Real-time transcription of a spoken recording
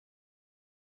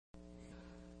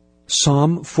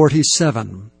Psalm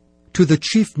 47. To the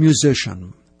chief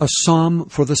musician, a psalm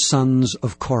for the sons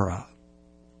of Korah.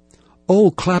 O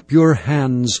clap your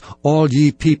hands, all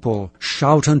ye people,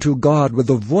 shout unto God with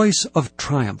the voice of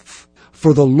triumph.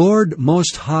 For the Lord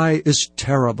Most High is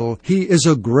terrible, he is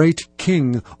a great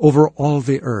king over all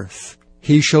the earth.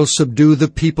 He shall subdue the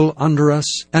people under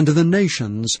us, and the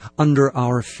nations under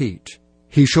our feet.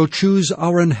 He shall choose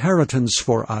our inheritance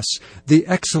for us, the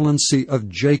excellency of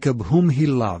Jacob whom he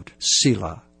loved.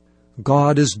 Selah.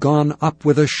 God is gone up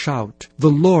with a shout, the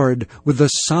Lord with the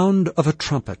sound of a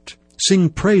trumpet. Sing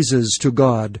praises to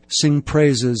God, sing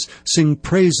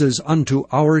praises unto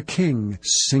our King,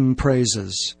 sing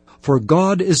praises. For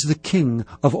God is the King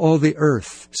of all the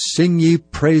earth. Sing ye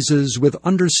praises with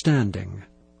understanding.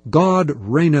 God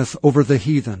reigneth over the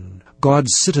heathen. God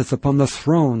sitteth upon the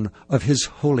throne of his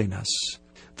holiness.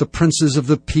 The princes of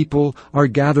the people are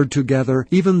gathered together,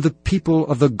 even the people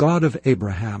of the God of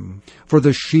Abraham. For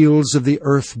the shields of the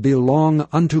earth belong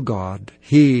unto God.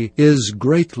 He is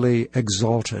greatly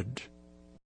exalted.